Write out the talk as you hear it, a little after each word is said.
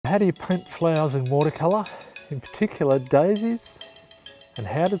how do you paint flowers in watercolour, in particular daisies? And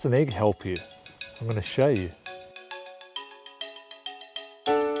how does an egg help you? I'm going to show you.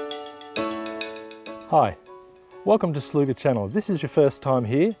 Hi, welcome to SLUGA channel. If this is your first time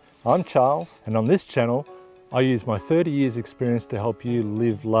here, I'm Charles, and on this channel I use my 30 years experience to help you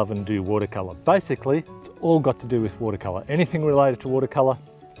live, love and do watercolour. Basically, it's all got to do with watercolour. Anything related to watercolour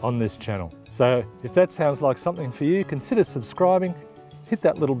on this channel. So if that sounds like something for you, consider subscribing, hit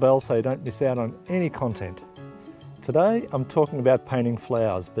that little bell so you don't miss out on any content. Today I'm talking about painting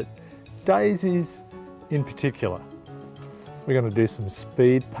flowers, but daisies in particular. We're going to do some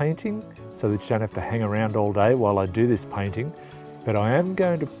speed painting so that you don't have to hang around all day while I do this painting, but I am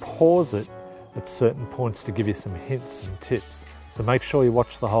going to pause it at certain points to give you some hints and tips. So make sure you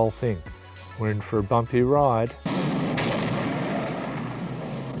watch the whole thing. We're in for a bumpy ride.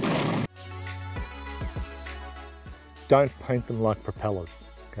 Don't paint them like propellers,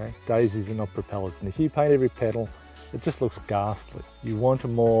 okay? Daisies are not propellers, and if you paint every petal, it just looks ghastly. You want a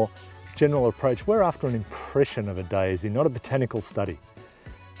more general approach. We're after an impression of a daisy, not a botanical study.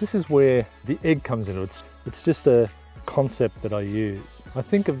 This is where the egg comes into it. It's just a concept that I use. I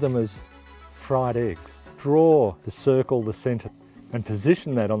think of them as fried eggs. Draw the circle, the centre, and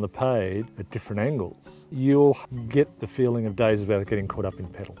position that on the page at different angles. You'll get the feeling of daisies without getting caught up in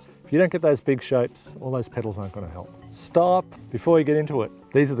petals. If you don't get those big shapes, all those petals aren't going to help. Stop before you get into it.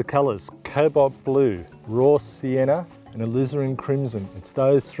 These are the colours: cobalt blue, raw sienna, and alizarin crimson. It's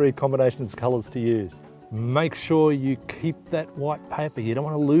those three combinations of colours to use. Make sure you keep that white paper. You don't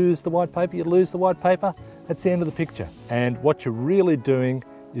want to lose the white paper. You lose the white paper, that's the end of the picture. And what you're really doing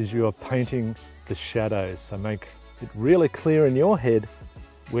is you're painting the shadows. So make it really clear in your head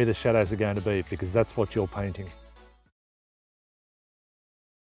where the shadows are going to be, because that's what you're painting.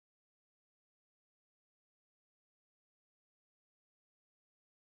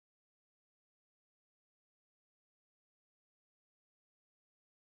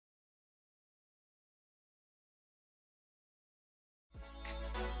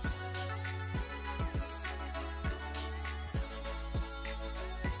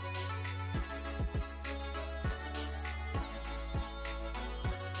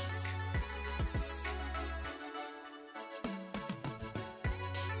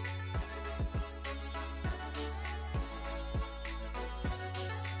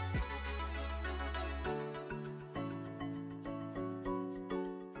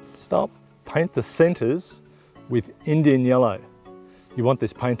 Stop. Paint the centres with Indian yellow. You want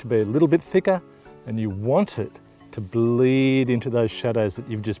this paint to be a little bit thicker, and you want it to bleed into those shadows that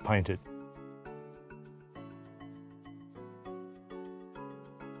you've just painted.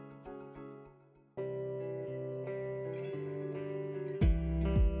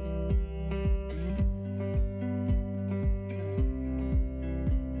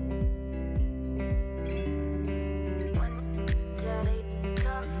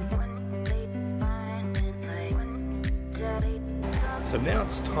 So now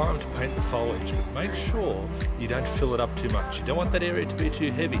it's time to paint the foliage, but make sure you don't fill it up too much. You don't want that area to be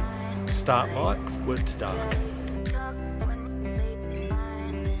too heavy. Start light, work to dark.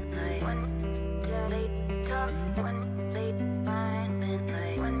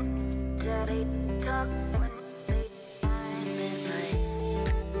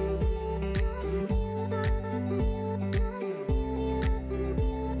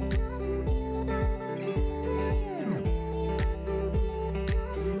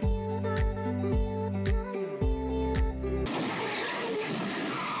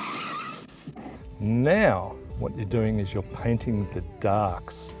 Now, what you're doing is you're painting the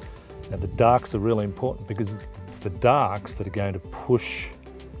darks. Now the darks are really important because it's the darks that are going to push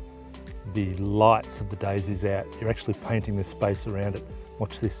the lights of the daisies out. You're actually painting the space around it.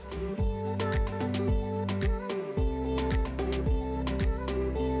 Watch this.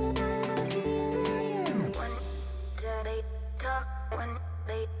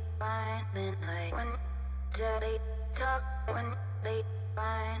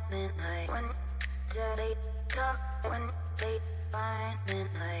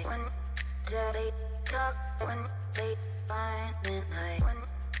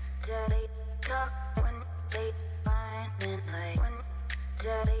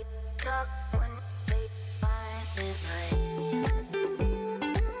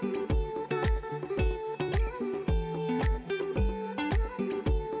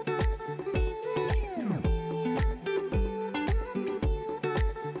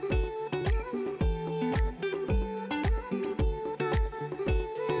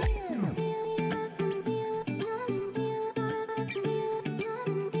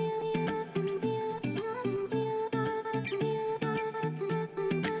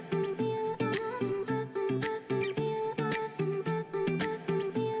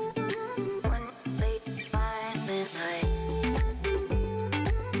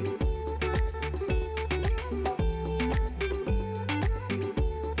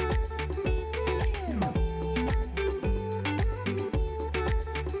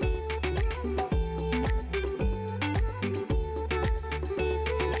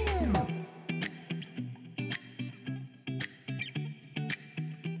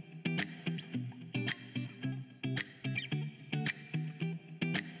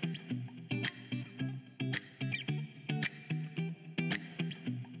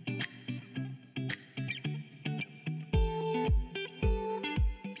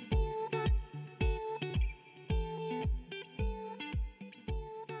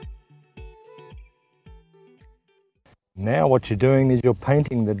 Now what you're doing is you're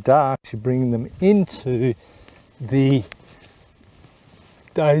painting the darks, you're bringing them into the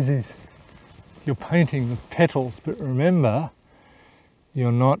daisies. You're painting the petals, but remember,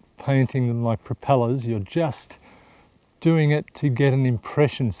 you're not painting them like propellers, you're just doing it to get an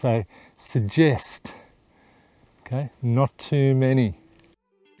impression, so suggest, okay, not too many.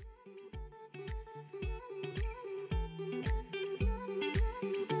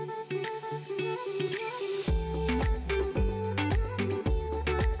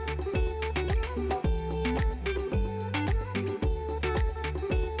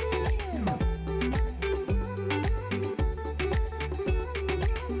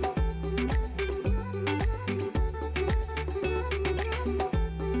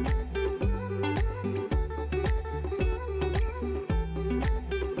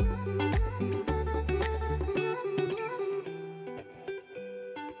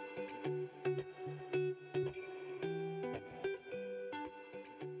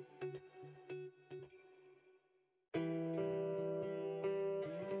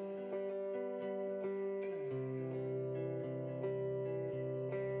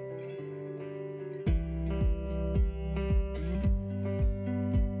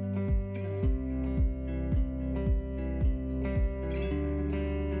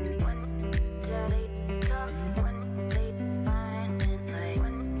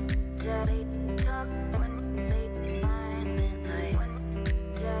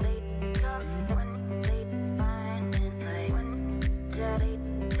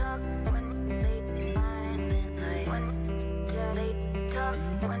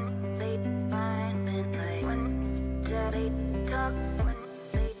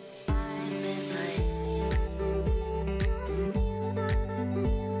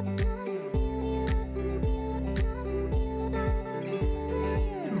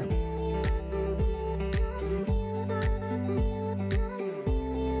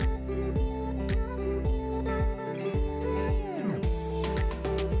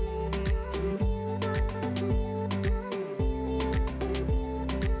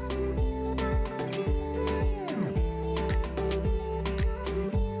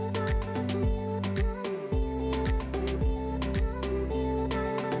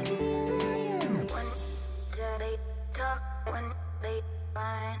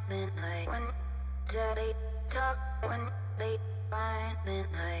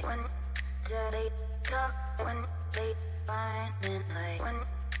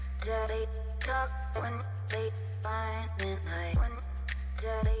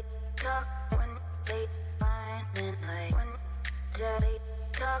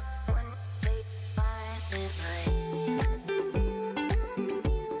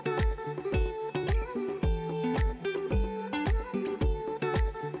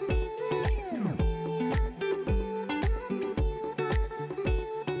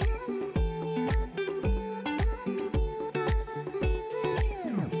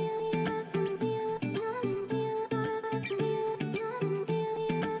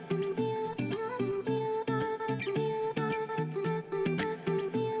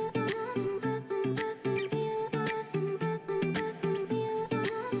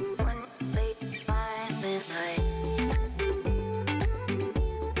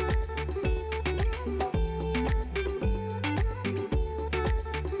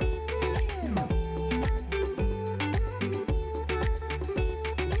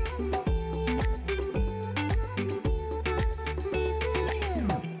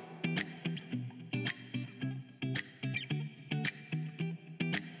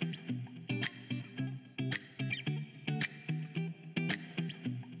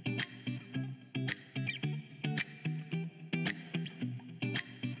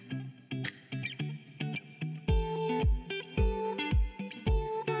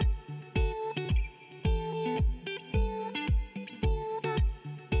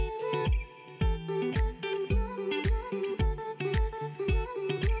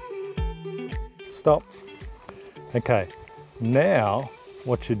 Stop. Okay, now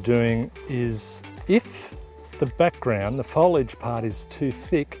what you're doing is, if the background, the foliage part is too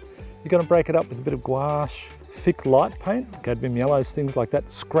thick, you're going to break it up with a bit of gouache, thick light paint, cadmium yellows, things like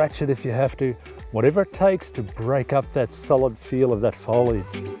that. Scratch it if you have to, whatever it takes to break up that solid feel of that foliage.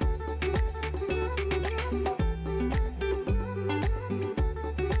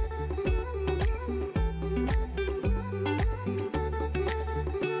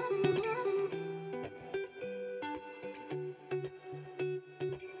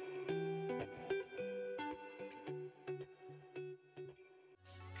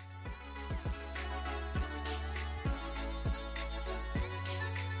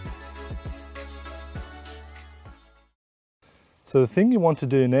 So the thing you want to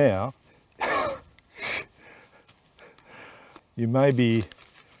do now, you may be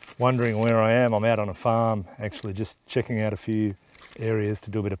wondering where I am. I'm out on a farm, actually just checking out a few areas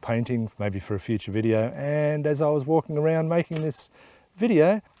to do a bit of painting, maybe for a future video. And as I was walking around making this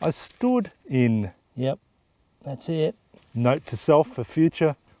video, I stood in, yep, that's it. Note to self for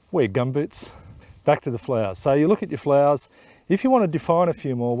future, wear gumboots. Back to the flowers. So you look at your flowers. If you want to define a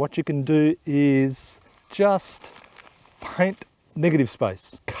few more, what you can do is just paint negative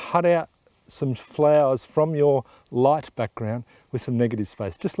space. Cut out some flowers from your light background with some negative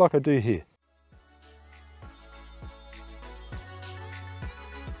space, just like I do here.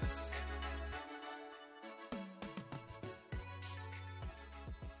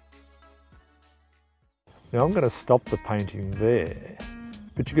 Now I'm going to stop the painting there,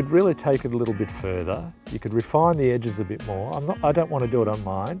 but you could really take it a little bit further. You could refine the edges a bit more. I don't want to do it on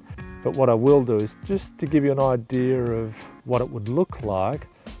mine, but what I will do is just to give you an idea of what it would look like.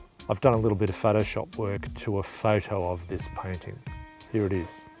 I've done a little bit of Photoshop work to a photo of this painting. Here it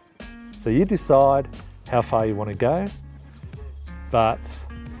is. So you decide how far you want to go, but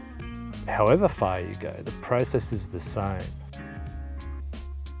however far you go, the process is the same.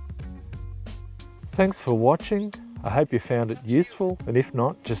 Thanks for watching. I hope you found it useful, and if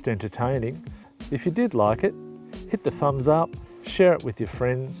not, just entertaining. If you did like it, hit the thumbs up, share it with your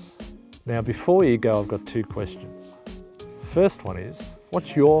friends. Now before you go, I've got two questions. First one is,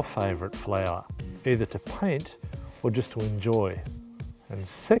 what's your favourite flower? Either to paint or just to enjoy? And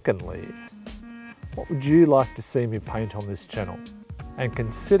secondly, what would you like to see me paint on this channel? And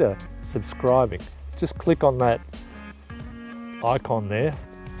consider subscribing. Just click on that icon there,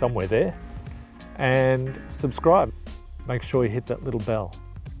 somewhere there, and subscribe. Make sure you hit that little bell.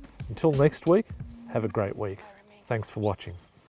 Until next week, have a great week. Thanks for watching.